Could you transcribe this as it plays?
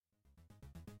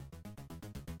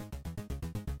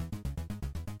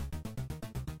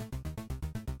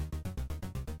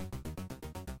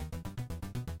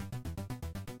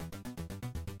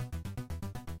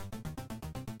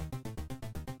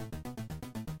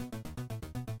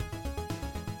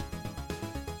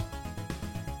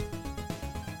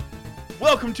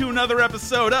Welcome to another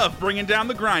episode of Bringing Down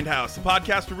the Grindhouse, a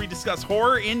podcast where we discuss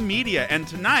horror in media. And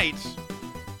tonight,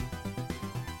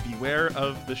 beware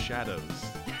of the shadows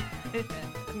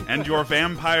and your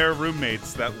vampire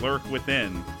roommates that lurk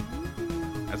within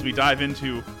as we dive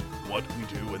into what we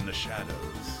do in the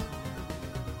shadows.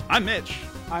 I'm Mitch.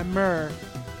 I'm Murr.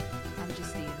 I'm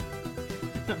Justine.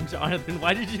 I'm Jonathan.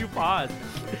 Why did you pause?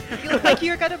 You look like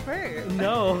you're gonna burp.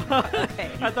 No.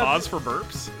 Okay. I thought Pause for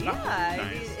burps? Yeah,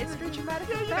 Nice. it's for dramatic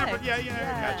Yeah, you effect. never-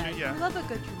 yeah, I gotcha, yeah. We love a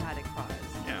good dramatic pause.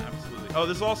 Yeah, absolutely. Oh,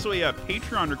 this is also a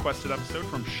Patreon requested episode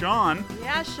from Sean.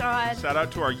 Yeah, Sean. Shout out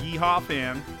to our Yeehaw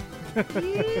fan. He's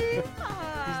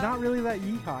not really that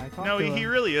yeehaw. I talked No, to him. he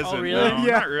really isn't. Oh, really? No,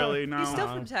 Yeah. not really, no. He's still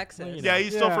from Texas. Well, you Yeah,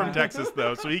 he's still Yeah. from Texas,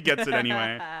 though, so he gets it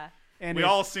anyway. And We if-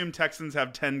 all assume Texans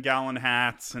have 10-gallon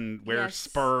hats and wear Yes.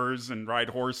 spurs and ride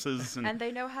horses. And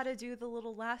they know how to do the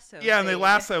little lasso. Yeah, and they thing.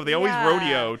 lasso. They always Yeah.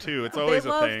 rodeo, too. It's They always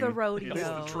love a thing. the rodeo. It's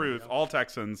the truth. All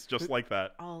Texans, just like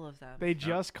that. All of them. they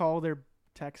just call their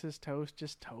Texas toast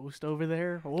just toast over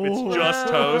there. Oh. It's just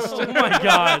Whoa. toast. Oh my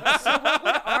god. So what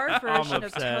would our version of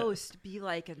upset. toast be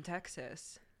like in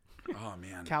Texas? Oh,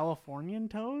 man. Californian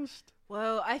toast?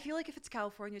 Well, I feel like if it's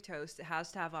California toast, it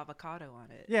has to have avocado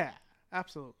on it. Yeah,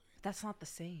 absolutely. That's not the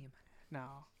same. No.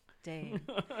 Dang.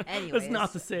 Anyways. It's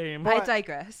not the same. I But-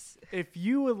 digress. If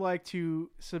you would like to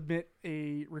submit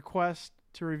a request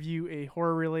to review a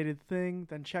horror-related thing,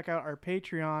 then check out our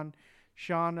Patreon.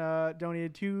 Sean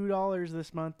donated $2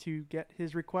 this month to get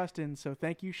his request in, so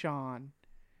thank you, Sean.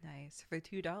 Nice. For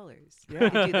 $2. Yeah. You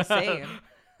could do the same.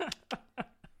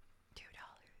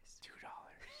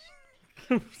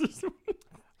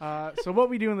 $2. So what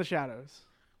we do in the shadows?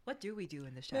 What do we do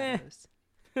in the shadows?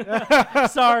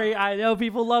 Sorry, I know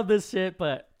people love this shit,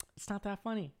 but it's not that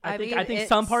funny. I mean, think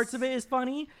some it's- parts of it is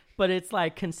funny, but it's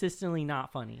like consistently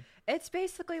not funny. It's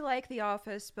basically like The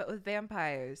Office, but with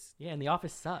vampires. Yeah, and The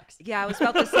Office sucks. Yeah, I was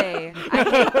about to say, I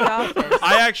hate The Office.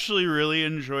 I actually really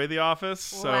enjoy The Office,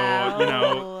 so, you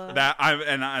know,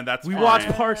 Wow. that's We fine. watch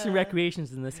Parks and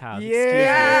Recreations in this house.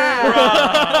 Yeah.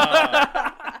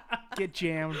 Get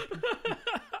jammed.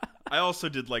 I also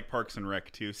did like Parks and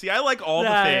Rec, too. See, I like all the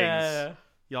Yeah, things. yeah, yeah.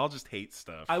 Y'all just hate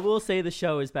stuff. I will say the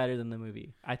show is better than the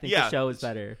movie. I think Yeah. the show is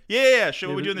better. Yeah. Show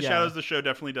what we It do in the was- shadows. yeah. The show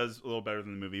definitely does a little better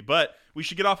than the movie. But we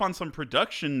should get off on some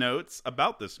production notes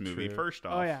about this movie True. first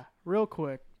off. Oh, yeah. Real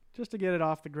quick, just to get it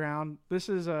off the ground. This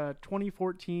is a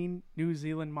 2014 New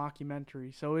Zealand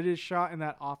mockumentary, so it is shot in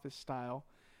that Office style.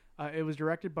 It was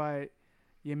directed by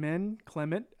Yemen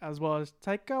Clement, as well as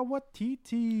Taika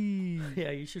Waititi.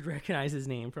 Yeah, you should recognize his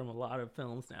name from a lot of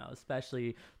films now,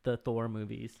 especially the Thor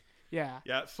movies. Yeah.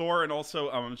 Yeah, Thor, and also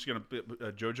I'm just gonna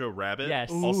Jojo Rabbit. Yes.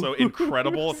 Also Ooh.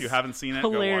 incredible. If you haven't seen it,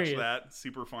 Hilarious. go watch that.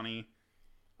 Super funny.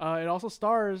 It also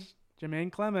stars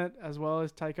Jermaine Clement, as well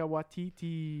as Taika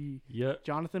Waititi, Yep.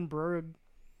 Jonathan Berg,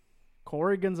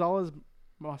 Corey Gonzalez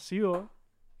Maciel,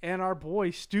 and our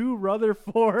boy Stu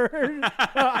Rutherford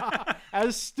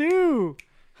as Stu.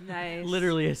 Nice.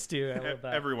 Literally a stew. I love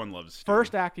that. Everyone loves Stu.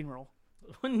 First acting role.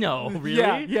 No,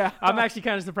 really? Yeah. I'm actually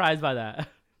kind of surprised by that.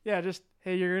 Yeah, just,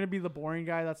 hey, you're going to be the boring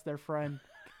guy. That's their friend.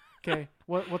 Okay,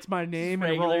 what's my name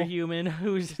and Regular role? human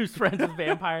who's friends with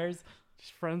vampires.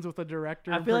 Just friends with the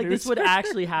director I and feel like this would producer.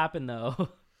 actually happen though.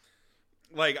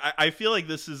 Like I feel like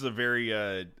this is a very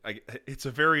it's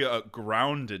a very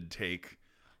grounded take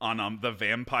on the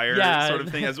vampire Yeah. sort of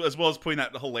thing, as well as putting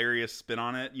that hilarious spin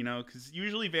on it. You know, because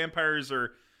usually vampires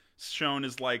are shown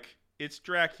as like it's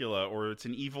Dracula or it's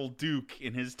an evil duke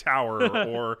in his tower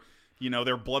or. You know,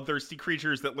 they're bloodthirsty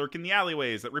creatures that lurk in the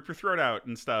alleyways that rip your throat out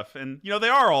and stuff. And, you know, they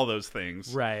are all those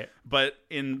things. Right. But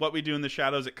in What We Do in the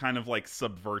Shadows, it kind of like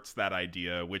subverts that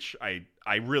idea, which I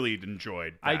really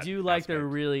enjoyed. I that do like their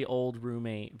aspect. really old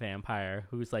roommate vampire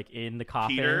who's like in the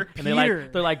coffin. Peter? And Peter.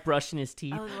 they're like brushing his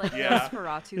teeth. Oh, like Yeah.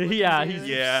 Nosferatu. looking Yeah, dude. he's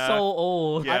Yeah. so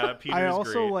old. Yeah, Peter's I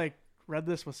also great. read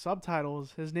this with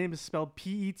subtitles. His name is spelled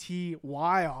Petyr.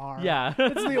 Yeah.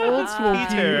 It's the old school Ah.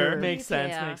 Peter. Makes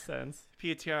sense, Yeah. makes sense.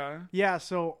 Peter. Yeah,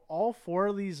 so all four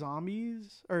of these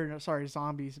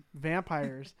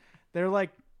vampires,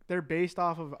 they're based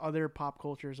off of other pop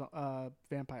cultures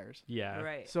vampires. Yeah.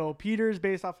 Right. So Peter's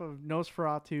based off of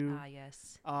Nosferatu. Ah,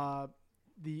 yes.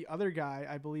 The other guy,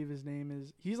 I believe his name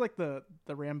is, he's like the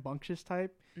rambunctious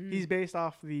type. Mm. He's based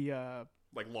off the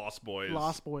Like Lost Boys.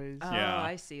 Lost Boys. Oh, Yeah.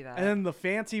 I see that. And then the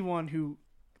fancy one who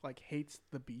like hates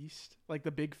the beast, like the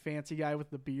big fancy guy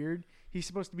with the beard. He's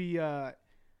supposed to be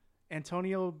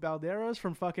Antonio Banderas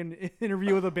from fucking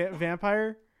Interview with a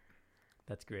Vampire.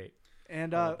 That's great.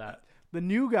 And I love that. the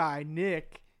new guy,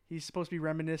 Nick, he's supposed to be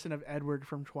reminiscent of Edward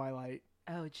from Twilight.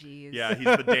 oh, geez. Yeah, he's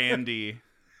the dandy.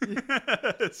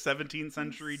 17th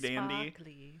century dandy.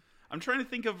 Sparkly. I'm trying to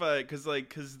think of because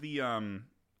the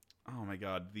oh my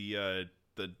god, the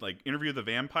like Interview with the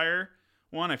Vampire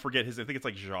one. I forget his. I think it's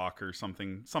like Jacques or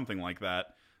something like that.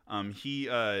 He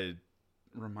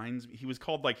reminds me. He was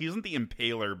called like he wasn't the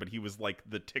Impaler, but he was like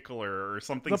the Tickler or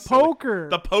something. The silly. Poker.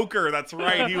 The Poker. That's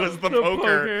right. He was the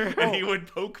poker, and he would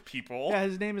poke people. Yeah,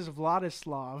 his name is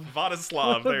Vladislav.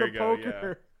 Vladislav. There you go.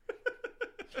 Poker.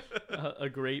 Yeah. A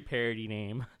great parody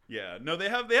name. Yeah. No, they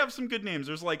have some good names.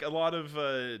 There's like a lot of how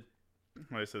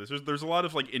do I say this? There's a lot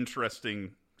of like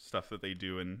interesting stuff that they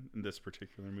do in this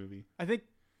particular movie. I think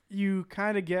you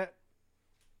kind of get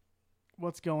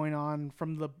what's going on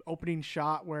from the opening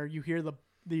shot where you hear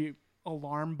the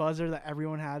alarm buzzer that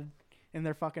everyone had in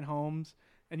their fucking homes,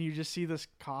 and you just see this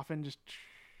coffin just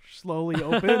slowly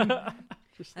open.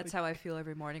 That's how I feel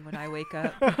every morning when I wake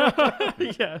up.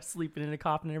 Yeah, sleeping in a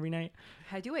coffin every night.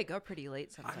 I do wake up pretty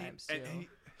late sometimes too.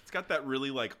 It's got that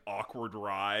really like awkward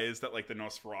rise that like the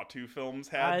Nosferatu films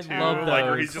had too. love Like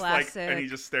where those. he's just like Classic. and he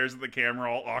just stares at the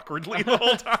camera all awkwardly the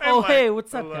whole time. Oh, like, hey,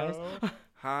 what's up, hello? guys?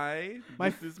 Hi, My-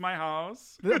 this is my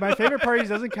house. My favorite part is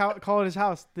he doesn't call it his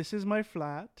house. This is my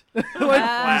flat.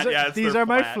 Flat, yeah, it's these their are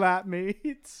my flat.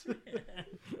 flatmates.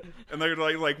 And they're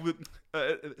like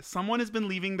someone has been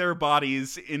leaving their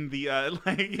bodies in the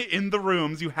like in the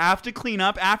rooms. You have to clean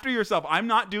up after yourself. I'm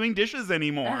not doing dishes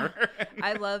anymore.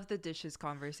 I love the dishes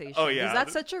conversation. Oh, yeah. 'Cause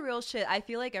that's such a real shit. I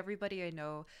feel like everybody I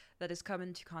know that has come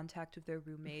into contact with their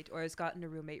roommate or has gotten a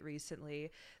roommate recently,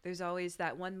 there's always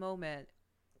that one moment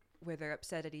where they're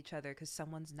upset at each other because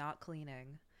someone's not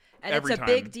cleaning. And Every it's a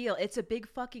big time. deal. It's a big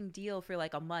fucking deal for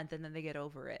like a month, and then they get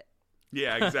over it.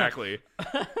 Yeah, exactly.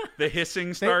 The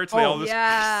hissing starts. They all just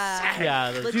Yeah.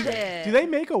 Yeah, those- Legit. Do they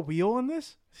make a wheel in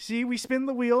this? See, we spin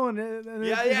the wheel and they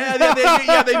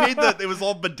made it was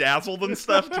all bedazzled and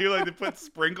stuff too. Like they put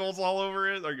sprinkles all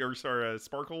over it, or sorry,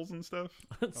 sparkles and stuff.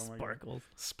 Oh my God. Sparkles.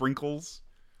 Sprinkles,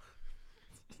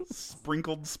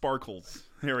 sprinkled sparkles.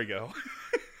 There we go.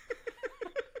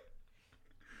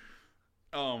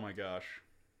 Oh my gosh.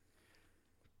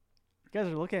 You guys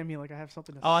are looking at me like I have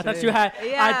something to say. Oh, I thought you had.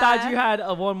 I thought you had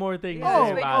one more thing to Yeah,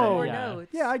 say wait, about oh, it. more Yeah.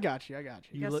 notes. Yeah, I got you. You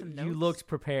got some You notes? looked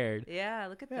prepared. Yeah,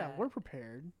 look at Yeah, that. we're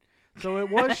prepared. So it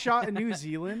was shot in New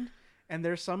Zealand, and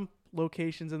there's some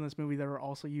locations in this movie that are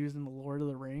also used in the Lord of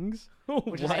the Rings,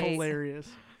 which is What? hilarious.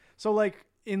 So like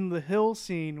in the hill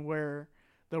scene where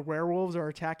the werewolves are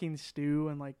attacking Stu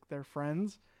and like their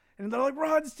friends, and they're like,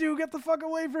 "Run, Stu, get the fuck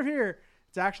away from here!"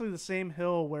 It's actually the same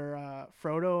hill where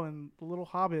Frodo and the little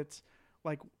hobbits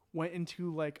like went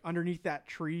into like underneath that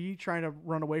tree trying to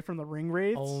run away from the ring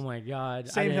wraiths. Oh my god!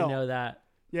 Same I didn't hill. know that.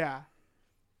 Yeah.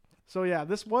 So yeah,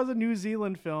 this was a New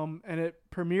Zealand film, and it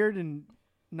premiered in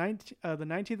the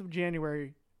 19th of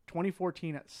January,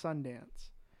 2014 at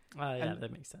Sundance, Yeah, And-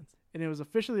 that makes sense. and it was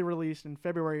officially released in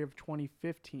February of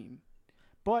 2015,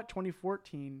 but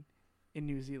 2014 in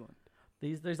New Zealand.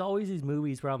 There's always these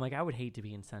movies where I'm like, I would hate to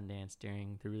be in Sundance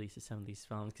during the release of some of these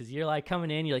films because you're like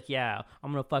coming in, you're like, yeah,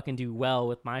 I'm gonna fucking do well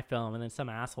with my film, and then some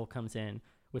asshole comes in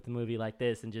with a movie like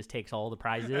this and just takes all the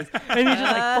prizes, and you're just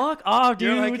like, fuck off,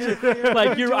 dude. You're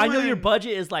like, I know your doing?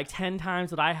 budget is like 10 times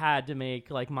what I had to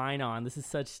make like mine on. This is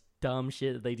such dumb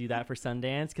shit that they do that for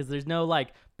Sundance because there's no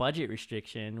like budget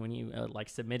restriction when you like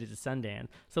submit it to Sundance.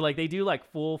 So like they do like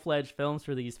full-fledged films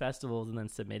for these festivals and then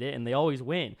submit it, and they always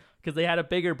win because they had a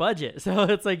bigger budget. So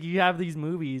it's like you have these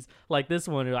movies like this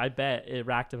one who I bet it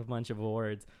racked up a bunch of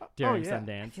awards during yeah. I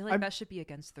Sundance. feel like that should be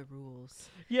against the rules.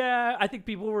 Yeah, I think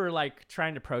people were like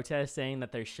trying to protest saying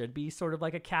that there should be sort of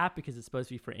like a cap because it's supposed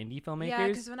to be for indie filmmakers. Yeah,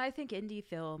 because when I think indie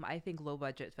film, I think low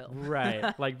budget film.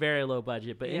 Right, like very low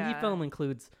budget, but indie Yeah. film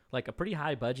includes like a pretty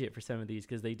high budget for some of these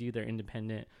because they do their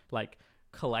independent like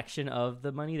collection of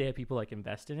the money. They have people like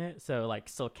invest in it, so like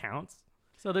still counts.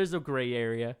 So there's a gray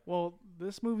area. Well,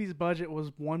 this movie's budget was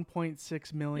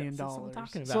 $1.6 million. Yeah, that's what I'm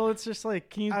talking about. So it's just like,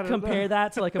 Can you I don't compare know.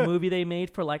 that to like a movie they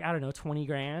made for like, I don't know, 20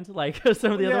 grand? Like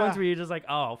some of the other Yeah. ones where you're just like,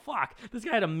 oh fuck, this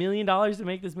guy had $1 million to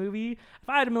make this movie. If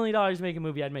I had $1 million to make a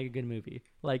movie, I'd make a good movie.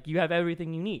 Like you have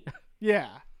everything you need. Yeah.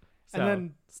 So, And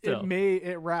then still.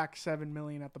 it racked $7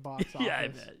 million at the box office. Yeah, I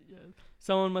bet. Yeah.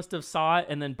 Someone must have saw it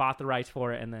and then bought the rights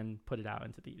for it and then put it out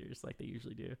into theaters like they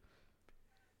usually do.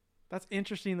 That's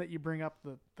interesting that you bring up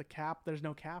the cap. There's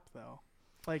no cap though.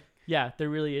 Like, Yeah, there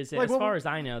really isn't. Like, As what far would- as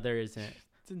I know, there isn't.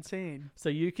 it's insane. So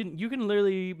you can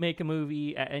literally make a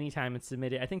movie at any time and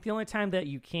submit it. I think the only time that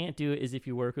you can't do it is if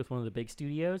you work with one of the big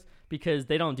studios because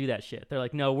they don't do that shit. They're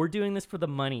like, no, we're doing this for the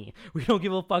money. We don't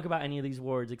give a fuck about any of these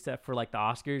awards except for like the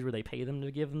Oscars where they pay them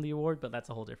to give them the award, but that's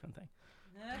a whole different thing.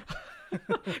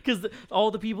 Because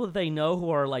all the people that they know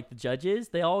who are like the judges,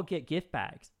 they all get gift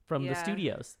bags from the Yeah.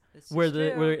 studios, This where is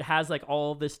true. where it has like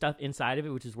all this stuff inside of it,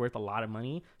 which is worth a lot of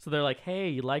money. So they're like, "Hey,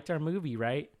 you liked our movie,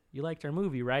 right? You liked our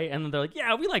movie, right?" And then they're like,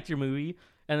 "Yeah, we liked your movie."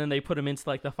 And then they put them into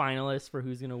like the finalists for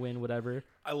who's gonna win whatever.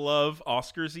 I love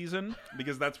Oscar season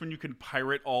because that's when you can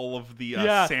pirate all of the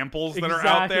Yeah, samples that are out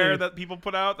exactly. there that people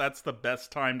put out. That's the best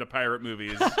time to pirate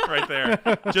movies, right there.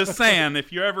 Just saying,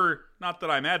 if you ever, not that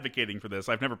I'm advocating for this,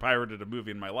 I've never pirated a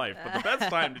movie in my life, but the best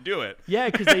time to do it. Yeah,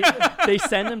 because they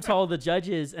send them to all the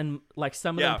judges, and like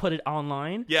some of Yeah. them put it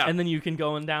online. Yeah. And then you can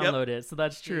go and download it. So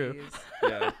that's true. Jeez.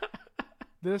 Yeah.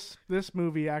 This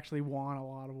movie actually won a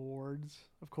lot of awards,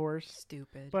 of course.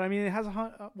 Stupid. But I mean, it has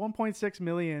 1.6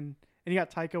 million, and you got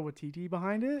Taika Waititi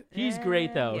behind it. He's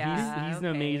great though. Yeah, He's an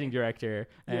okay. amazing director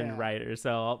and Yeah. writer.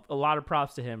 So a lot of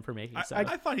props to him for making I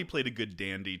stuff. thought he played a good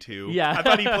dandy too. Yeah. I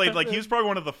thought he played like he was probably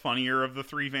one of the funnier of the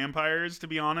three vampires, to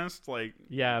be honest. Like,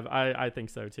 Yeah, I think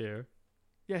so too.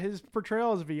 Yeah, his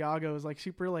portrayal as Viago is like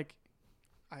super like,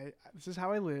 this is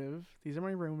how I live. These are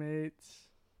my roommates.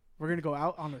 We're gonna go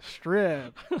out on the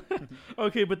strip.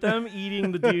 Okay, but them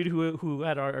eating the dude who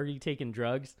had already taken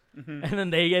drugs, and then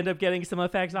they end up getting some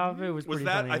effects off of it was was pretty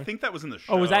that? funny. I think that was in the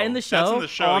show. Oh, was that in the show? That's in the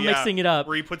show. Oh, I'm yeah, mixing it up.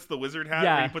 Where he puts the wizard hat.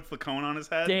 Yeah. Where he puts the cone on his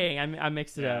head. Dang, I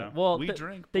mixed it Yeah. up. Well, We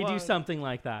drink they do blood. something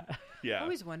like that. I Yeah.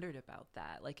 always wondered about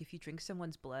that. Like, if you drink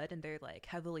someone's blood and they're like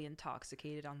heavily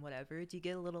intoxicated on whatever, do you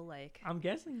get a little like? I'm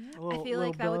guessing. Yeah. A little- I feel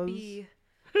like that little would buzz. be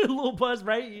A little buzz,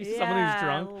 right? You see someone who's a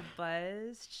drunk. little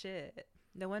buzz. Shit.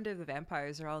 No wonder the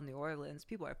vampires are all in New Orleans.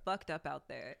 People are fucked up out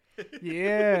there.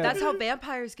 Yeah, That's how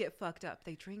vampires get fucked up.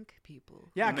 They drink people.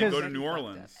 Yeah, And they go to because New Fucked up.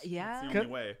 Orleans. Yeah. It's the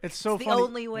only way. it's so It's the funny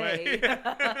only way.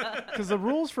 because the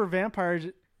rules for vampires,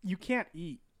 you can't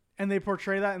eat, and they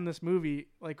portray that in this movie.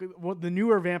 Like the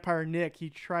newer vampire Nick, he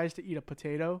tries to eat a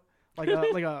potato, like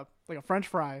a French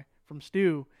fry from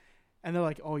Stew, and they're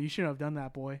like, "Oh, you shouldn't have done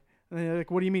that, boy." And they're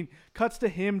like, "What do you mean?" Cuts to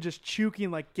him just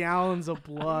choking like gallons of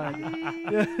blood.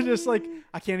 Just like,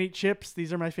 I can't eat chips.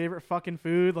 These are my favorite fucking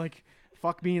food. Like,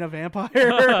 fuck being a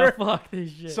vampire. Fuck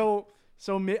this shit. so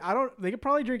I don't. They could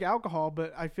probably drink alcohol,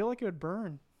 but I feel like it would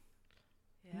burn.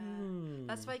 Yeah.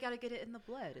 That's why you gotta get it in the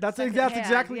blood. It's That's secondhand,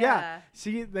 exactly yeah.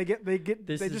 See, they This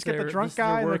they is just get the their- drunk this is their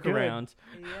guy and they're good. workaround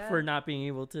Yeah. for not being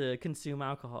able to consume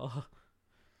alcohol.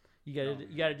 You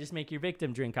gotta just make your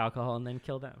victim drink alcohol and then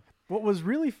kill them. What was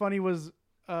really funny was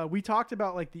we talked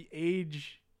about like the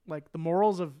age, like the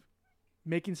morals of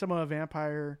making someone a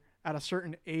vampire at a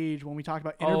certain age when we talked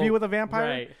about Interview Oh, with a Vampire,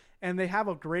 right. and they have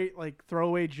a great like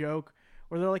throwaway joke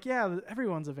where they're like, "Yeah,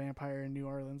 everyone's a vampire in New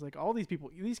Orleans. Like all these people,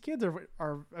 these kids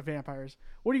are vampires.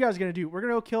 What are you guys gonna do? We're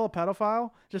gonna go kill a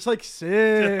pedophile? Just like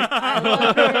sick."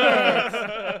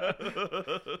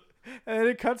 And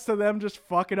it cuts to them just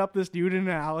fucking up this dude in an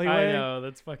alleyway. I know,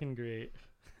 that's fucking great.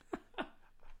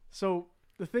 So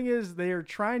the thing is, they're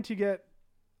just trying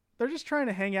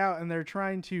to hang out and they're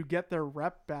trying to get their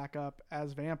rep back up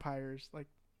as vampires. Like,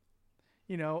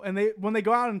 you know, and when they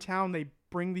go out in town, they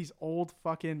bring these old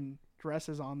fucking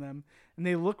dresses on them and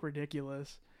they look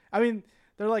ridiculous. I mean,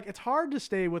 they're like, it's hard to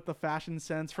stay with the fashion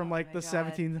sense from like my the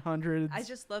God. 1700s. I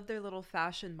just love their little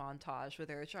fashion montage where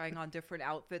they're trying on different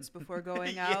outfits before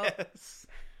going out. Yes.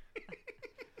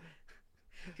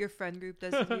 If your friend group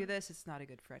doesn't do this, it's not a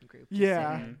good friend group. Just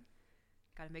Yeah. saying.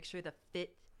 Gotta make sure the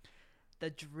fit, the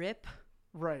drip.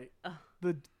 Right. Ugh.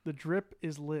 The drip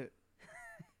is lit.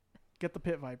 Get the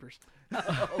pit vipers.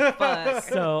 Oh, fuck.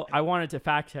 So I wanted to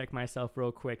fact check myself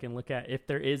real quick and look at if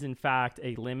there is in fact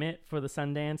a limit for the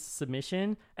Sundance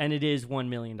submission, and it is $1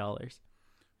 million.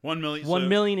 1 million. 1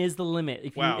 million is the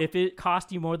limit. Wow. If it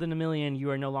cost you more than $1 million, you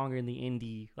are no longer in the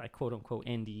indie, like quote unquote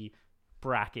indie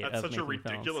bracket. That's of such a making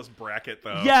films. ridiculous bracket,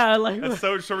 though. Yeah, like That's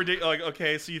so ridiculous. Like,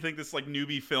 okay, so you think this like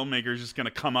newbie filmmaker is just gonna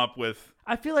come up with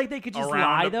I feel like they could just around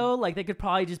lie a- though. Like they could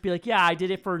probably just be like, "Yeah, I did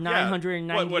it for What are they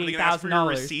gonna ask for your $998,000."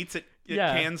 receipts at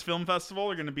Yeah. Cannes Film Festival?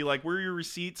 They're gonna be like, "Where are your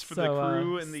receipts for So, the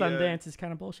crew and the Sundance is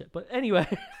kind of bullshit. But anyway,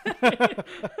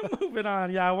 moving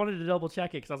on. Yeah, I wanted to double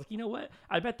check it because I was like, you know what?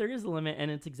 I bet there is a limit,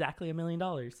 and it's exactly $1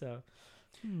 million. So,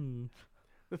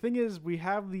 The thing is, we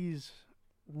have these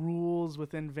rules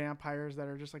within vampires that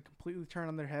are just like completely turned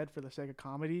on their head for the sake of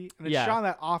comedy, and it's Yeah. shot in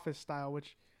that Office style,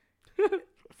 which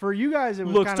for you guys it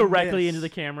was looks kind of directly miss, into the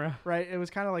camera. right. It was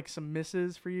kind of like some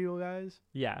misses for you guys,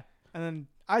 Yeah. and then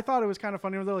I thought it was kind of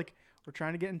funny where they're like, "We're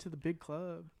trying to get into the big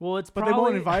club, Well, it's but probably, they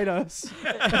won't invite us."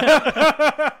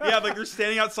 yeah, like they're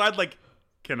standing outside, like,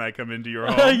 "Can I come into your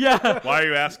home? yeah. Why are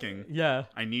you asking? Yeah.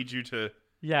 I need you to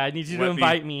Yeah. I need you to let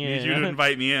invite me in. Need you to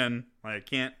invite me in. Like, I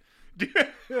can't."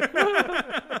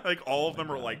 Like all of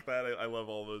them are like that. I love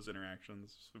all those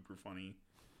interactions. Super funny.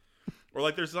 Or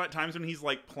like there's times when he's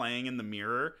like playing in the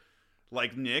mirror,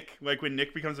 like Nick. Like when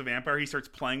Nick becomes a vampire, he starts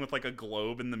playing with like a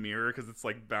globe in the mirror because it's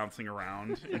like bouncing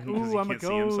around because Ooh, he I'm a can't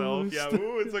see himself. ghost. Yeah,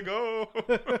 ooh, it's a ghost.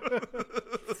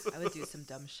 I would do some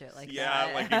dumb shit like Yeah,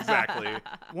 that. like exactly.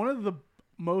 One of the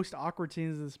most awkward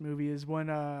scenes of this movie is when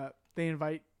they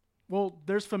invite. Well,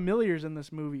 there's familiars in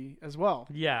this movie as well.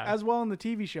 Yeah. As well in the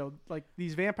TV show, like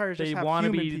these vampires they just have want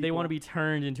to human be. They people. want to be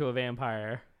turned into a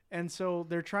vampire. And so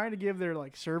they're trying to give their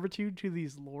like servitude to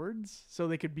these lords so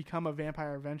they could become a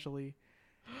vampire eventually.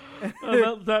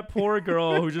 That poor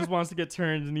girl who just wants to get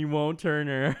turned and he won't turn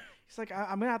her. He's like,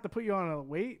 I'm gonna have to put you on a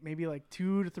wait, maybe like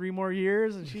 2 to 3 more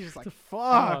years, and she's just like,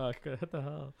 fuck. What the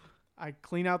hell? I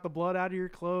clean out the blood out of your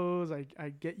clothes. I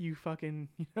get you fucking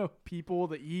people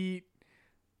to eat.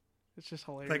 It's just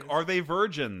hilarious. Like, are they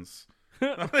virgins?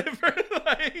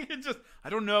 Like, it just, I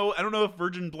don't know if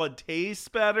virgin blood tastes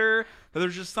better, but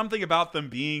there's just something about them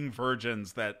being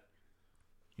virgins that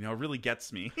really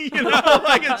gets me.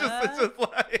 Like it's just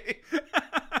like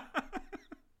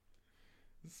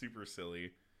it's super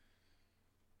silly.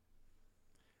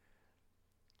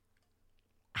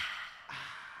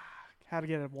 How to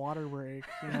get a water break.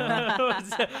 Yeah, I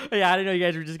didn't know you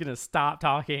guys were just gonna stop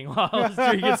talking while I was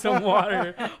drinking some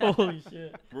water. Holy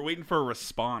shit! We're waiting for a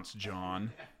response,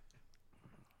 John.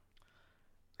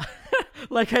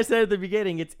 Like I said at the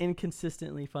beginning, it's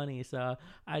inconsistently funny. So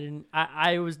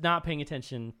I was not paying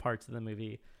attention parts of the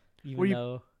movie, even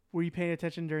though. Were you paying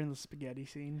attention during the spaghetti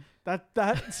scene?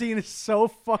 That scene is so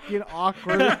fucking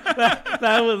awkward.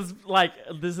 that was like,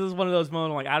 this is one of those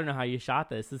moments like, I don't know how you shot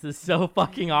this. This is so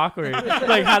fucking awkward.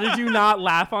 Like, how did you not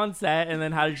laugh on set? And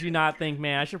then how did you not think,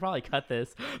 man, I should probably cut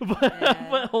this?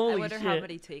 But holy I wonder shit. how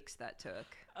many takes that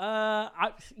took.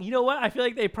 You know what? I feel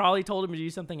like they probably told him to do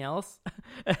something else.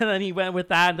 And then he went with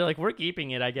that and they're like, we're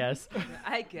keeping it, I guess.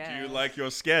 I guess. Do you like your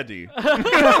sketty?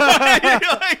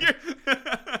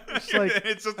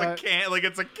 It's just a can, like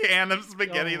it's a can of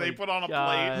spaghetti Oh they my put on a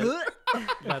God. plate.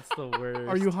 That's the worst.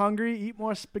 Are you hungry? Eat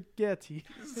more spaghetti.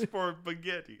 It's for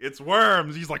spaghetti. It's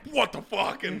worms. He's like, what the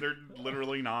fuck? And they're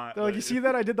literally not. They're like, you see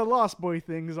that? I did the Lost Boy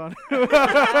things on.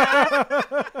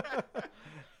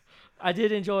 I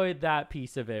did enjoy that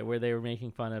piece of it where they were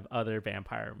making fun of other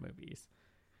vampire movies.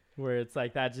 Where it's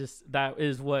like that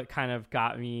is what kind of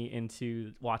got me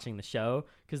into watching the show,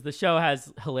 because the show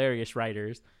has hilarious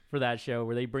writers for that show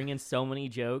where they bring in so many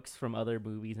jokes from other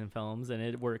movies and films, and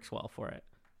it works well for it.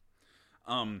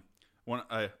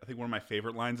 I think one of my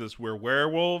favorite lines is, "We're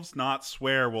werewolves, not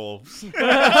swearwolves."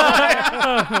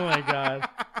 Oh my god.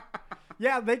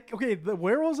 Yeah, the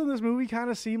werewolves in this movie kind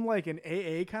of seem like an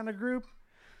AA kind of group.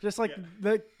 Just like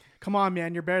come on,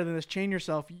 man, you're better than this. Chain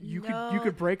yourself. You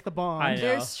could break the bond. I know.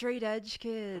 They're straight edge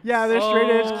kids. Yeah, they're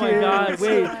straight edge kids. Oh my god!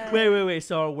 Wait.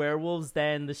 So are werewolves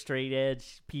then the straight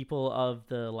edge people of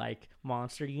the like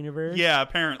monster universe? Yeah,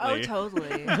 apparently. Oh,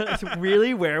 totally.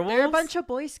 Really, werewolves? They're a bunch of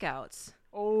Boy Scouts.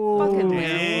 Oh, Fucking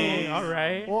dang. All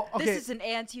right. Well, okay. This is an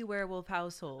anti-werewolf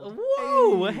household.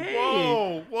 Whoa! Hey.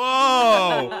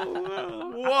 Whoa!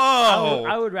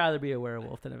 I would rather be a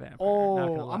werewolf than a vampire.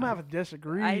 I'm gonna have to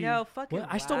disagree. I know, fucking. What?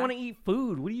 I still want to eat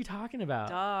food. What are you talking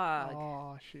about? Dog.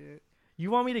 Oh shit! You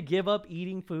want me to give up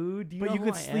eating food? Do you But know you who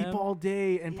could I sleep am? all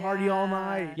day and party all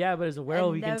night. Yeah, but as a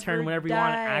werewolf, you can turn never whenever you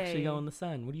want to actually go die. in the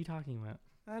sun. What are you talking about?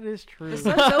 That is true. The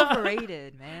sun's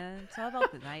overrated, man. It's all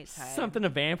about the nighttime. Something a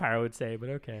vampire would say, but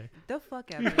okay. The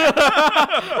fuck out of here.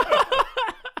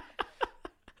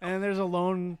 And there's a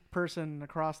lone person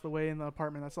across the way in the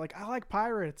apartment that's like, I like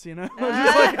pirates, Oh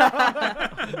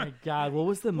my god, what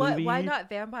was the movie? Why not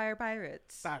vampire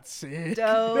pirates? That's sick.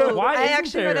 Dope. Why I isn't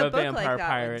actually there read a a book vampire like that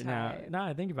pirate one now? time. Now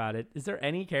I think about it, is there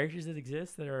any characters that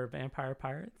exist that are vampire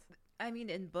pirates? I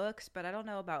mean, in books, but I don't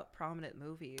know about prominent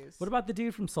movies. What about the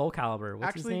dude from Soul Calibur? What's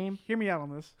Actually, his name? hear me out on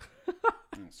this.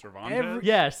 Cervantes?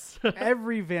 Yes.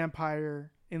 Every vampire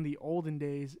in the olden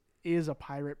days is a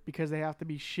pirate because they have to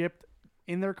be shipped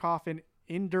in their coffin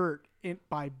in dirt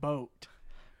by boat.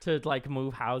 To like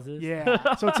move houses.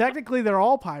 Yeah. So technically they're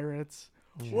all pirates.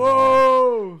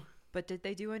 Whoa. But did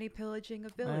they do any pillaging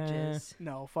of villages?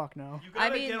 No, fuck no. You gotta I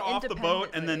mean, get off the boat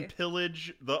and then independently.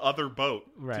 pillage the other boat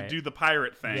to Right. do the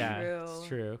pirate thing. Yeah, True. it's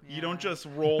true. You don't just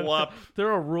roll up.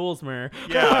 There are rules, Mer.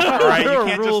 Yeah, right. There You are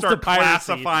can't just rules to start piracy.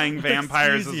 classifying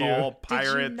vampires Excuse as you. all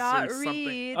pirates Did you not or something.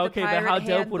 read Okay, the but pirate how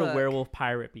dope would a handbook? werewolf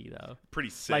pirate be though? Pretty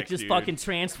sick, Like just dude. fucking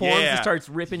transforms Yeah. and starts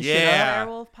ripping shit Yeah. up.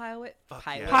 Werewolf pilot?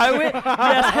 Pilot. yeah. Pirate?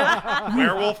 Yes.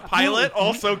 Werewolf pilot,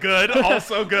 also good,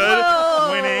 also good.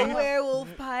 Whoa, Winning.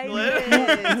 Werewolf pilot.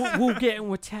 We're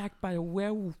getting attacked by the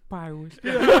werewolf pirates.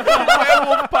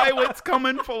 Werewolf pilot's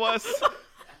coming for us.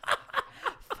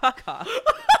 Fuck off.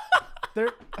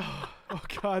 There Oh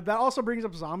god, that also brings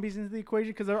up zombies into the equation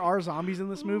because there are zombies in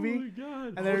this movie. Oh my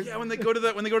god. And there's Yeah, when they go to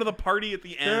the party at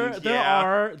the end.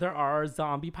 There are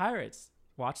zombie pirates.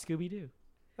 Watch Scooby Doo.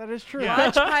 that is true. Yeah.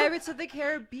 Watch Pirates of the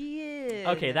Caribbean.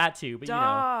 Okay, that too, but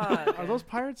Dog. Are those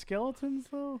pirate skeletons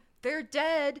though? They're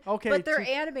dead. Okay, but they're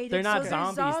so- animated. they're not so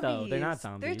zombies, they're though. They're not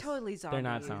They're zombies. totally zombies. They're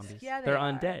not zombies. Yeah, they're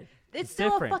are. undead. It's still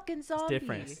different. a fucking zombie. It's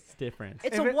different. It's different.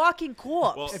 It's If a it- walking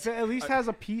corpse. Well, If it at least has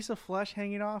a piece of flesh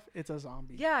hanging off, it's a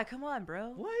zombie. yeah, come on,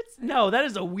 bro. What? No, that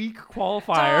is a weak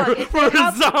qualifier Dog, if for they a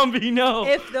have- zombie. No.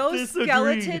 If those Disagree.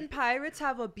 skeleton pirates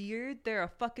have a beard, they're a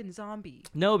fucking zombie.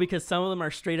 No, because some of them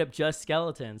are straight up just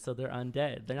skeletons, so they're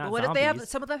undead. They're not But what zombies. if they have?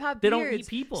 Some of them have They beards. don't eat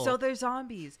people. So they're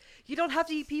zombies. You don't have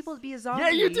to eat people to be a zombie. Yeah,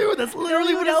 you do. That's No, literally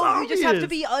you what a don't. zombie You just have is. to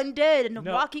be undead and a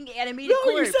No. walking animated No,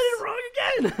 corpse. you said it wrong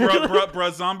again.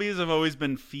 bruh, zombies have always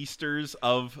been feasters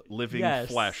of living yes.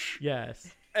 flesh. Yes.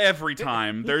 Every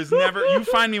time. There's never you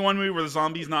find me one movie where the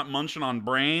zombie's not munching on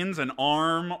brains, an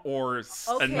arm, or a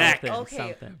Okay, neck. Something, okay,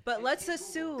 something. but let's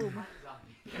assume.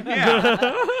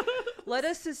 Yeah. Let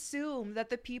us assume that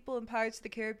the people in Pirates of the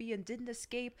Caribbean didn't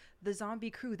escape the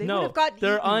zombie crew. They would No, have gotten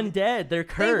they're eaten. undead. They're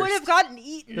cursed. They would have gotten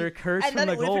eaten. They're cursed and then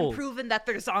from it the would have gold. been proven that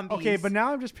they're zombies. Okay, but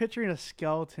now I'm just picturing a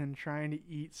skeleton trying to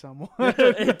eat someone.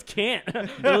 It can't.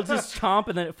 It'll just chomp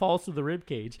and then it falls through the rib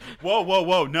cage.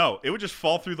 Whoa, no. It would just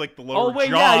fall through like the lower Oh, wait,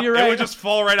 jaw. yeah, you're It right. would just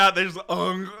fall right out. There's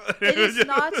it is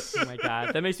not Oh my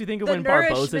god, that makes me think of the when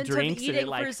Barboza nourishment drinks of and eating it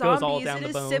like for goes zombies. all down It the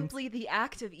is bones. simply the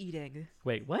act of eating.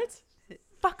 Wait, what?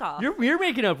 Fuck off. You're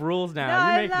making up rules now. no, You're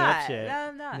I'm making not. up shit. No,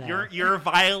 I'm not. No. You're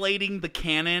violating the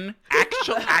canon.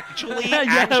 Actually,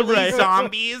 Yeah, right.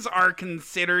 zombies are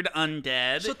considered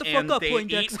undead. Shut the and fuck up, they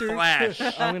Poindexter. eat flesh.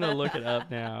 I'm gonna look it up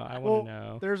now. I well, want to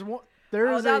know. there's one. There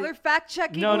Oh, is now a. they're fact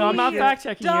checking. No, I'm not me. fact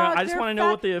checking you. Dog, I just they're want to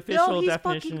know what the official he's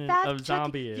definition fucking of fact-checking.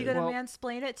 zombie is. You gonna Well-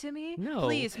 mansplain it to me? No.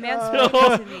 Please, Uh,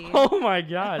 mansplain it to me. Oh my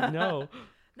god, no.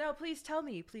 No, please tell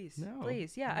me, please. No.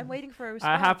 Please. Yeah, I'm waiting for a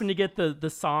response. I happen to get the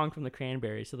song from the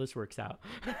Cranberries, so this works out.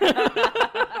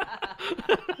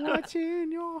 What's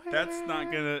in your head? That's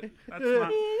not gonna. That's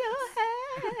not.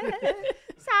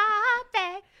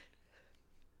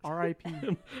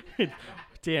 R.I.P.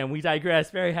 Damn, we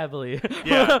digress very heavily.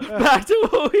 Yeah. Back to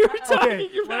what we were talking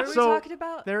What about. are we So- talking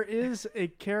about? There is a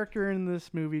character in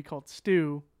this movie called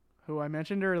Stu, who I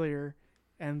mentioned earlier,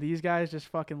 and these guys just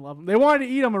fucking love him. They wanted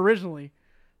to eat him originally,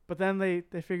 but then they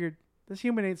figured this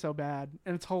human ain't so bad,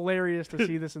 and it's hilarious to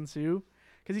see this ensue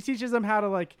because he teaches them how to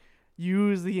like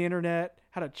use the internet,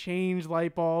 how to change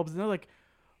light bulbs, and they're like,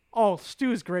 "Oh,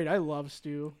 Stu's great. I love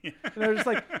Stu." And they're just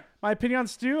like, "My opinion on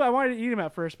Stu, I wanted to eat him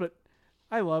at first, but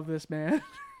I love this man."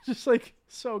 Just like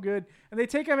so good, and they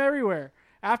take him everywhere.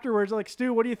 Afterwards, they're like,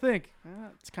 "Stu, what do you think?"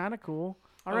 It's kind of cool.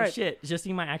 All Oh right. shit,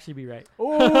 Justine might actually be right.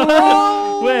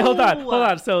 Oh, Wait, hold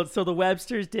on. So the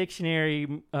Webster's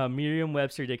Dictionary,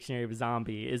 Merriam-Webster Dictionary of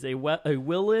zombie is a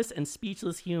willless and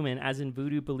speechless human, as in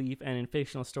voodoo belief and in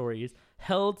fictional stories,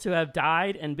 held to have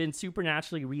died and been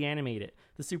supernaturally reanimated.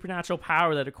 The supernatural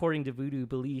power that, according to voodoo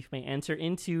belief, may enter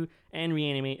into and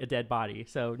reanimate a dead body.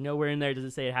 So nowhere in there does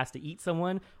it say it has to eat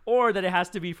someone or that it has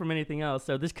to be from anything else.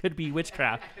 So this could be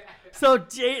witchcraft. So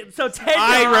technically,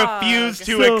 I refuse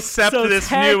to accept this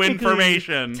new technically-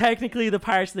 information. Technically, the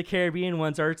Pirates of the Caribbean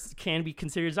ones can be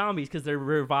considered zombies because they're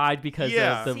revived because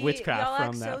Yeah. of the See, witchcraft y'all from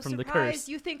act that, so from the surprised. curse.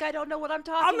 You think I don't know what I'm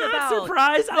talking I'm about? not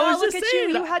surprised. I No, was look just at saying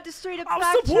you. that. You had to straight up I'm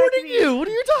fact check supporting me. you. What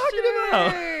are you talking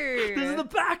about? Sure. This is the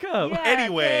backup. Yeah,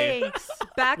 Anyway. thanks.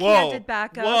 Backhanded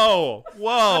backup.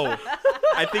 Whoa.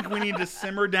 I think we need to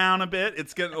simmer down a bit.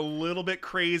 It's getting a little bit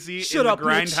crazy Shut in up, the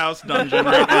bitch. Grindhouse dungeon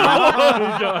right now.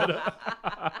 Oh god.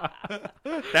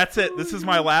 That's it. This is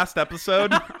my last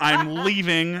episode. I'm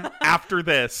leaving after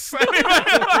this.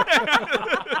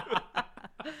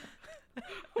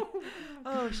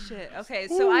 Oh shit. Okay,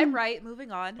 so I'm right.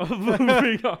 Moving on.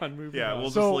 moving on. Yeah, we'll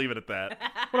So- just leave it at that.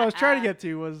 what I was trying to get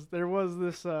to was there was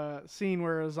this scene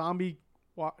where a zombie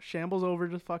shambles over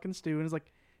to fucking Stu and is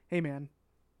like, "Hey man,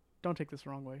 don't take this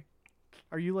the wrong way.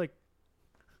 Are you like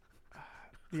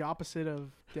the opposite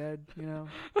of dead? You know?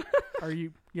 Are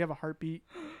you have a heartbeat?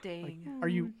 Dang. Are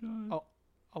you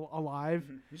alive?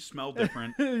 You smell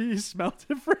different. You smell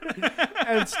different."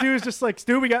 And Stu's just like,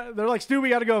 "Stu, we got." They're like, "Stu, we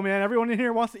got to go, man. Everyone in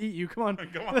here wants to eat you. Come on."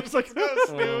 Come on, It's like,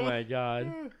 let's go, Oh Stu. my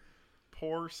god.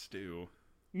 Poor Stu.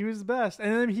 he was the best,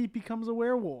 and then he becomes a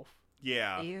werewolf.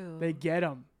 Yeah. Ew. They get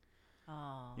him.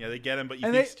 Oh. Yeah, they get him, but you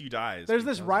And think they- Stu dies. There's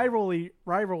this because-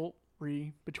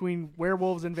 rivalry between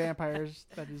werewolves and vampires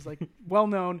that is like well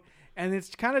known, and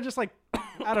it's kind of just like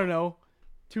I don't know,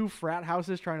 two frat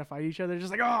houses trying to fight each other.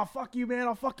 Just like, "Oh fuck you, man!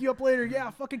 I'll fuck you up later.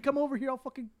 Yeah, fucking come over here. I'll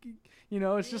fucking,"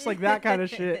 it's just like that kind of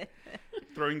shit.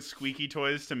 throwing squeaky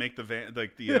toys to make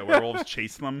the werewolves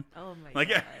chase them. Oh my Like,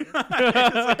 god. it's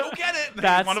like, go get it.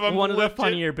 That's one of them the lifted.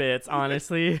 funnier bits,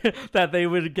 honestly. That they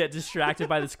would get distracted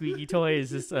by the squeaky toy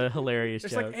is just a hilarious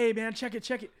It's joke. like, hey man, check it.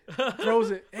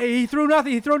 Throws it. Hey, he threw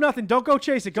nothing. Don't go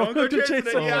chase it. Don't go chasing it.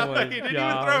 Oh Yeah, my he didn't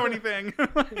God. even throw anything.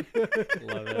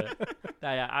 Love it.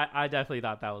 Yeah, I definitely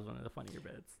thought that was one of the funnier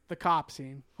bits. The cop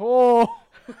scene. Oh,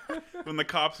 When the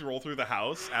cops roll through the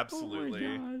house, absolutely.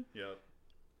 God. Yep.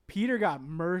 Peter got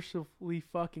mercifully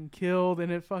fucking killed,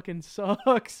 and it fucking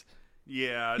sucks.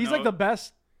 Yeah. He's no, like the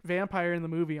best vampire in the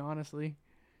movie, honestly.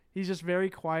 He's just very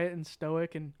quiet and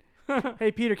stoic. And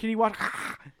hey, Peter, can you watch?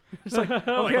 It's like, like,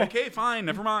 okay. okay, fine,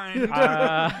 never mind.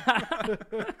 I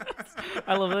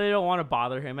love that they don't want to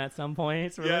bother him at some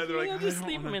point. So Yeah, yeah, they're like, just "I don't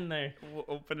leave him wanna- in there. We'll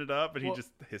open it up, but he Well- just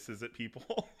hisses at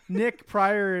people. Nick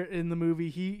Pryor in the movie,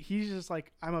 he's just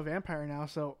like, I'm a vampire now,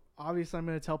 so obviously I'm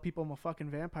going to tell people I'm a fucking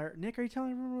vampire. Nick, are you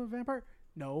telling everyone I'm a vampire?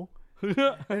 No. And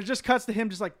it just cuts to him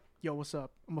just like, yo, what's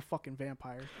up? I'm a fucking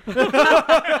vampire.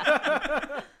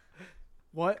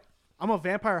 What? I'm a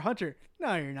vampire hunter.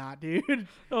 No, you're not, dude.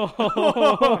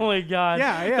 Oh my god.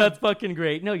 Yeah, yeah. That's fucking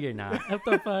great. No, you're not. What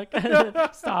the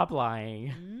fuck? Stop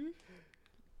lying.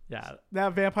 Yeah.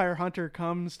 That vampire hunter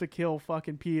comes to kill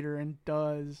fucking Peter and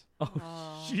does.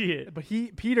 Oh, shit. But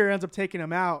Peter ends up taking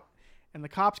him out, and the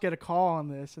cops get a call on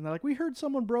this, and they're like, we heard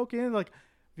someone broke in. Like,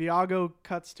 Viago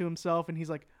cuts to himself, and he's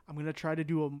like, I'm going to try to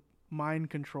do a mind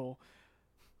control.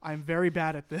 I'm very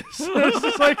bad at this. It's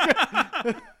just like...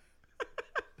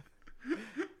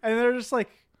 And they're just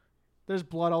like, there's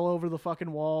blood all over the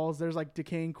fucking walls. There's like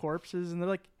decaying corpses. And they're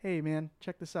like, hey, man,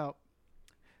 check this out.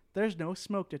 There's no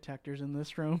smoke detectors in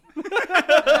this room. Yep,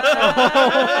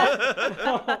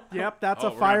 that's Oh,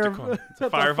 a we're gonna fire, have to call- it's a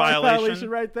that's fire violation.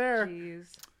 right there.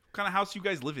 Jeez. What kind of house you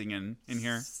guys living in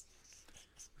here?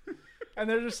 And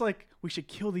they're just like, we should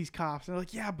kill these cops. And they're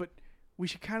like, yeah, but we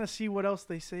should kind of see what else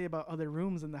they say about other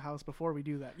rooms in the house before we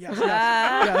do that. Yes,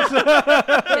 yes.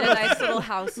 Get a nice little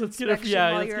house Let's get a inspection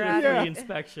while let's you're get at a it. free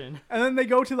inspection. And then they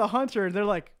go to the hunter, and they're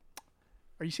like,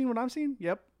 are you seeing what I'm seeing?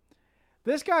 Yep.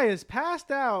 This guy is passed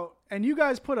out, and you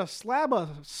guys put a slab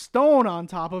of stone on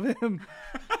top of him.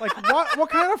 Like, what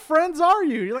kind of friends are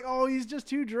you? You're like, oh, he's just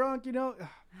too drunk, you know?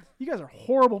 You guys are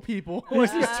horrible people.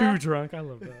 He's just too drunk. I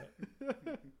love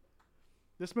that.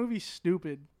 This movie's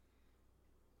stupid,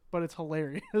 but it's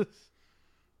hilarious.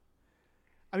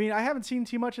 I mean, I haven't seen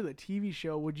too much of the TV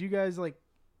show. Would you guys like?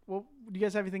 Well, do you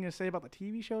guys have anything to say about the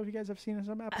TV show? If you guys have seen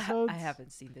some episodes, I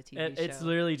haven't seen the TV show. It's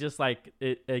literally just like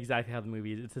exactly how the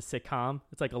movie is. It's a sitcom.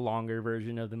 It's like a longer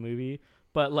version of the movie,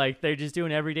 but like they're just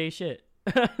doing everyday shit.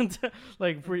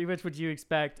 Like pretty much what you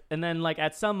expect. And then like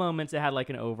at some moments it had like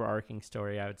an overarching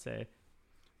story, I would say.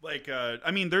 Like,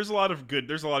 I mean, there's a lot of good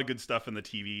stuff in the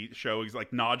TV show. It's like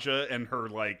Nadja and her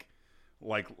like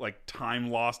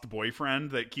time lost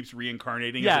boyfriend that keeps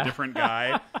reincarnating as a different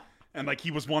guy. And like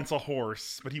he was once a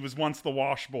horse, but he was once the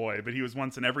wash boy, but he was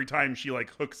once, and every time she like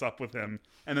hooks up with him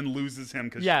and then loses him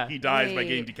because he dies by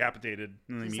getting Wait. decapitated,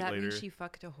 and they Does meet that later. mean she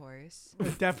fucked a horse?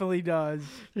 it definitely does.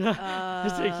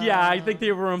 It's like, yeah, I think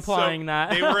they were implying that.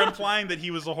 They were implying that he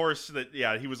was a horse.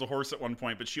 He was a horse at one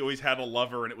point, but she always had a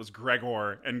lover, and it was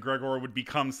Gregor, and Gregor would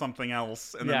become something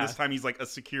else, and then Yeah. this time he's like a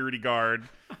security guard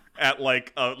at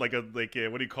like a what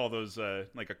do you call those?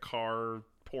 Like a car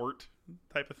port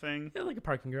type of thing. Yeah, like a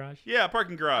parking garage. Yeah,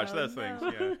 parking garage, Oh, those things.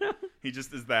 Yeah, he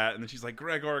just is that, and then she's like,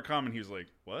 Gregor, come, and he was like,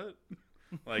 what?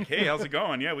 Like, hey, how's it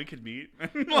going? Yeah, we could meet.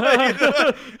 Like,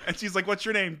 and she's like, what's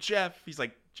your name? Jeff. He's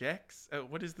like, Jex?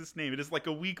 What is this name? It is like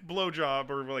a weak blowjob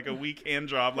or like a weak hand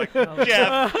job. Like, Jeff.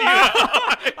 You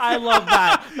know? I love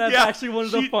that. That's Yeah, actually one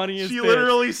of the funniest She bits.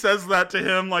 literally says that to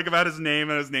him, like, about his name,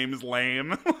 and his name is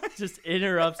lame. Just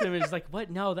interrupts him and is like, "What?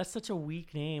 No, that's such a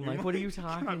weak name. Like, what are you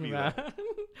talking be about?"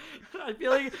 I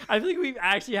feel like we've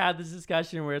actually had this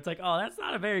discussion where it's like, "Oh, that's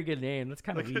not a very good name. That's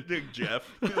kind of weak." Like, Jeff.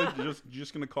 You're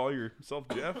just gonna call yourself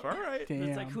Jeff? All right. Damn.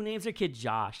 It's like, who names their kid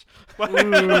Josh?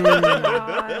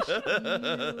 Gosh,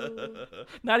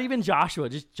 Not even Joshua,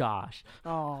 just Josh.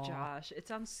 Oh, Josh, it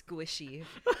sounds squishy.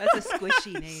 That's a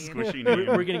squishy name. Squishy name.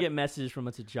 We're gonna get messages from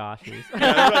a bunch of Joshes.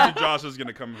 Yeah, I bet Josh is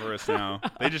gonna come for us now.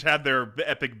 They just had their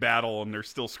epic battle, and they're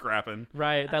still scrapping.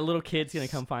 Right, that little kid's gonna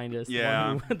come find us.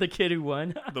 Yeah. The kid who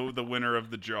won. The winner of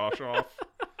the Josh off.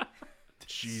 so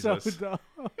Jesus. dumb.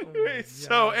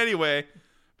 So anyway,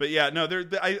 but yeah, no,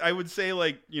 I would say,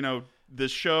 like, you know, the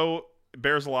show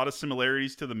bears a lot of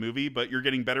similarities to the movie, but you're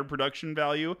getting better production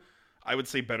value. I would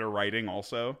say better writing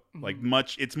also. Like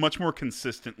it's much more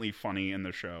consistently funny in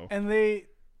the show. And they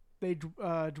they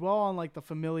dwell on like the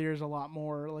familiars a lot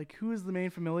more. Like, who is the main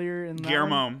familiar in that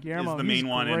Guillermo one? Guillermo is the he's main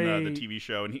one in the great. TV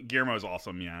show, and Guillermo's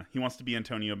awesome. Yeah, he wants to be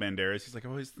Antonio Banderas. He's like, I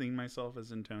always think myself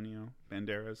as Antonio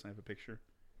Banderas. I have a picture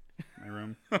in my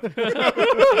room. That's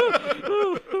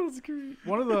great.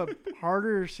 One of the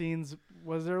harder scenes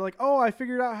was they're like, "Oh, I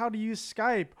figured out how to use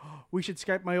Skype. We should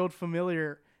Skype my old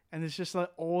familiar." And it's just an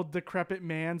old decrepit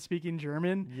man speaking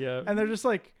German. Yeah. And they're just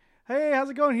like, "Hey, how's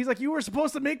it going?" He's like, "You were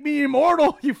supposed to make me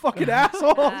immortal, you fucking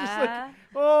asshole." Just like,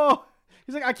 oh.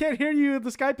 He's like, "I can't hear you. The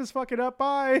Skype is fucking up.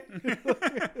 Bye."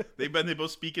 They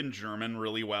both speak in German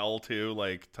really well too,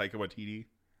 like Taika Waititi.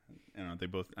 You know, they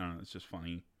both. I don't know. It's just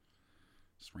funny.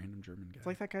 Just random German guy. It's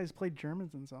like that guy's played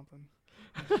Germans in something.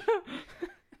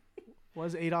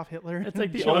 Was Adolf Hitler? It's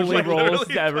like the Joe, only like, roles literally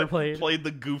he's ever played. Played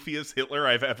the goofiest Hitler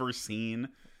I've ever seen.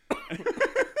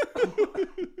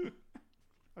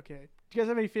 Okay. Do you guys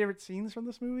have any favorite scenes from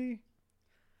this movie?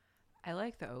 I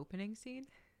like the opening scene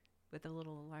with the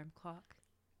little alarm clock.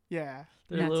 Yeah.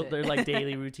 They're like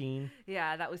daily routine.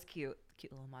 Yeah, that was cute.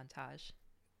 Cute little montage.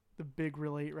 The big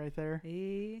relate right there.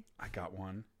 Hey. I got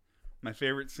one. My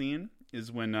favorite scene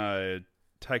is when Taika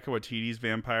Waititi's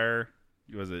vampire,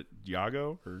 was it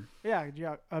Iago or Yeah,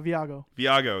 Viago.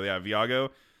 Viago? Yeah, Viago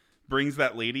brings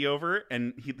that lady over,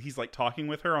 and he's like talking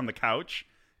with her on the couch,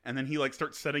 and then he like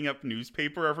starts setting up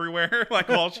newspaper everywhere, like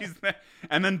while she's there,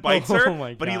 and then bites her. Oh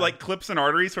my but he God. like clips an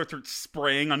artery, so it starts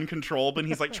spraying uncontrollable, and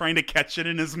he's like trying to catch it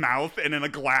in his mouth and in a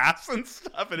glass and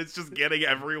stuff, and it's just getting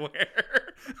everywhere.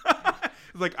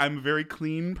 It's like, I'm a very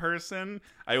clean person.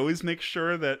 I always make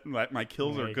sure that my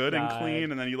kills Oh are my good and God. clean,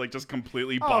 and then he like just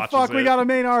completely Oh, botches fuck, it. we got a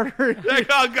main artery. Like,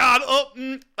 oh god,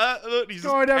 he's just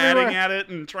Going patting everywhere. at it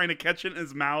and trying to catch it in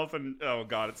his mouth, and oh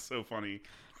god, it's so funny.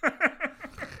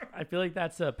 I feel like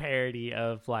that's a parody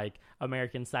of like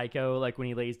American Psycho, like when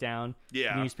he lays down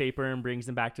Yeah. newspaper and brings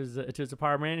him back to his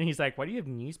apartment, and he's like, "Why do you have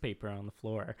newspaper on the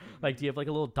floor? Like, do you have like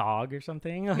a little dog or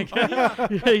something?" Like,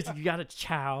 he's like, "You got a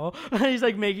chow." He's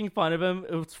like making fun of him.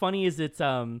 What's funny is it's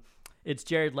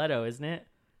Jared Leto, isn't it?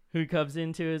 Who comes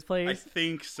into his place? I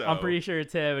think so. I'm pretty sure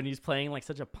it's him, and he's playing like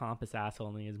such a pompous asshole,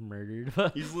 and he is murdered.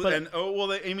 I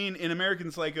mean, in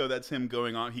American Psycho, that's him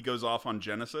going on. He goes off on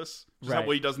Genesis. Just Right.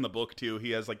 what he does in the book too.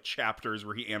 He has like chapters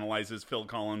where he analyzes Phil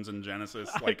Collins and Genesis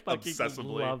like I fucking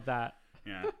obsessively. love that.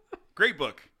 Yeah, great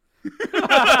book.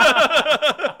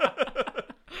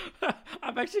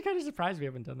 I'm actually kind of surprised we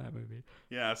haven't done that movie.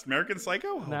 Yeah, it's American Psycho.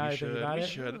 Oh, Now I we think should. about We it.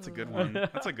 should. That's a good one.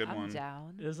 That's a good I'm one.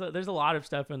 down. There's a lot of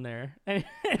stuff in there.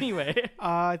 Anyway,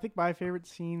 I think my favorite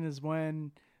scene is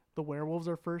when the werewolves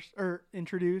are first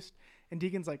introduced, and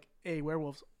Deacon's like, "Hey,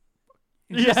 werewolves."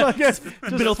 And Yeah. just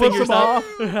Middle flips fingers them up.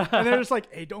 off, and they're just like,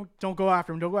 "Hey, don't go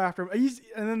after him, don't go after him."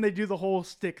 And then they do the whole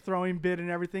stick throwing bit and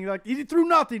everything. They're like, "He threw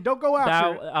nothing, don't go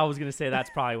after." that I was gonna say that's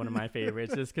probably one of my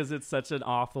favorites, just because it's such an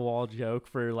off the wall joke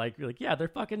for like, you're like, yeah, they're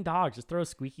fucking dogs, just throw a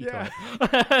squeaky Yeah. toy.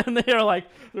 And they're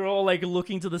all like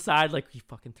looking to the side, like, he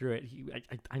fucking threw it.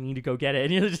 I need to go get it.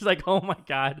 And you're just like, oh my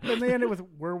god. And they end it with,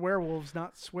 "We're werewolves,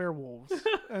 not swearwolves,"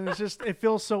 and it's just, it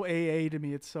feels so AA to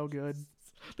me. It's so good.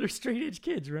 They're straight edge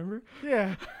kids, remember?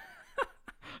 Yeah.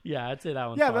 Yeah, I'd say that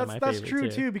one's Yeah, probably that's my true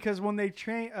favorite too. Because when they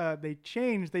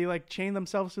change, they like chain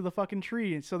themselves to the fucking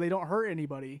tree, so they don't hurt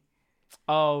anybody.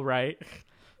 Oh right,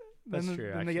 that's Then,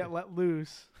 true. Then they get let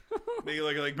loose. They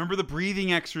like remember the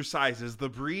breathing exercises. The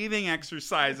breathing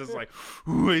exercises, like,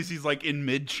 ooh, as he's like in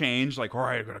mid change, like, all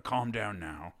right, I'm gonna calm down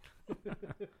now.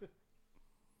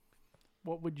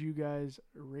 What would you guys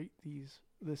rate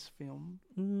this film?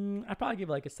 I'd probably give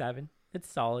it like a 7. It's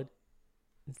solid.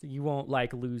 You won't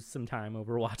like lose some time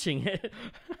over watching it.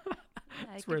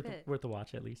 I It's give it worth a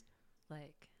watch at least.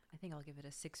 like, I think I'll give it a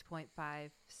 6.57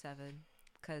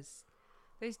 because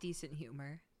there's decent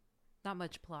humor, not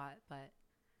much plot, but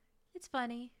it's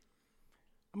funny.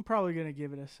 I'm probably gonna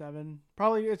give it a 7.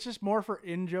 Probably it's just more for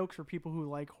in jokes for people who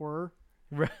like horror.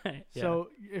 Right. Yeah. So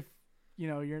if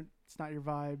it's not your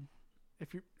vibe.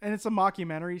 And it's a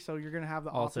mockumentary, so you're gonna have the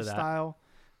Also Office that. style,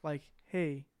 like,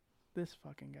 hey, this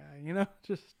fucking guy,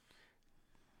 just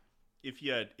If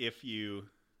you,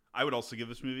 I would also give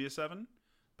this movie a 7.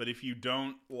 But if you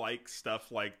don't like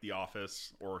stuff like The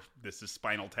Office or This Is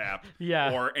Spinal Tap,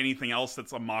 Yeah. or anything else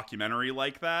that's a mockumentary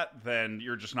like that, then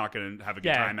you're just not going to have a good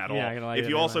Yeah, time at you're all. not gonna like If it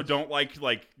you very also much. don't like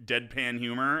deadpan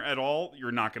humor at all,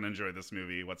 you're not going to enjoy this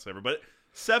movie whatsoever. But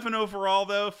 7 overall,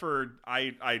 though, for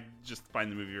I just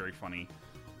find the movie very funny.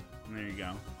 And there you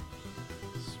go.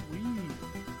 sweet.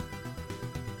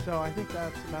 So I think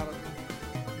that's about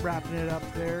wrapping it up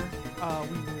there. We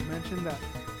will mention that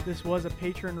this was a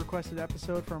patron requested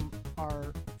episode from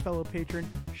our fellow patron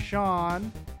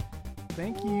Sean.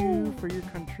 Thank you for your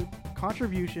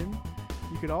contribution.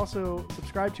 You could also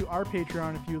subscribe to our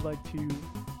Patreon if you'd like to,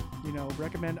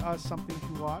 recommend us something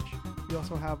to watch. We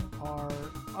also have our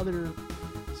other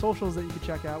socials that you can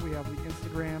check out. We have the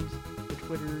Instagrams, the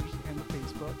Twitters, and the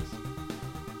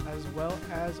Facebooks, as well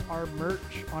as our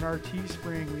merch on our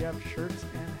Teespring. We have shirts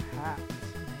and hats.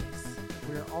 Nice.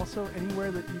 We're also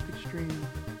anywhere that you could stream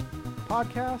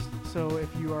podcasts. So if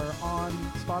you are on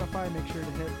Spotify, make sure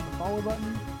to hit the follow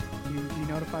button. You'll be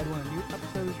notified when a new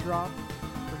episode is dropped.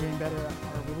 We're getting better at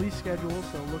our release schedule,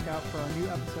 so look out for our new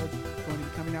episodes going to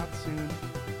be coming out soon.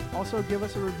 Also, give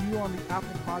us a review on the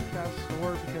Apple Podcast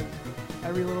Store because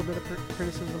every little bit of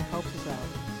criticism helps us out.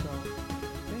 So,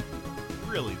 thank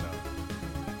you. Really,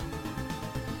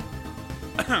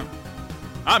 though.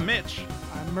 I'm Mitch.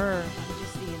 I'm Murr. I'm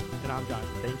Justine. And I'm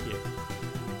Jonathan. Thank you.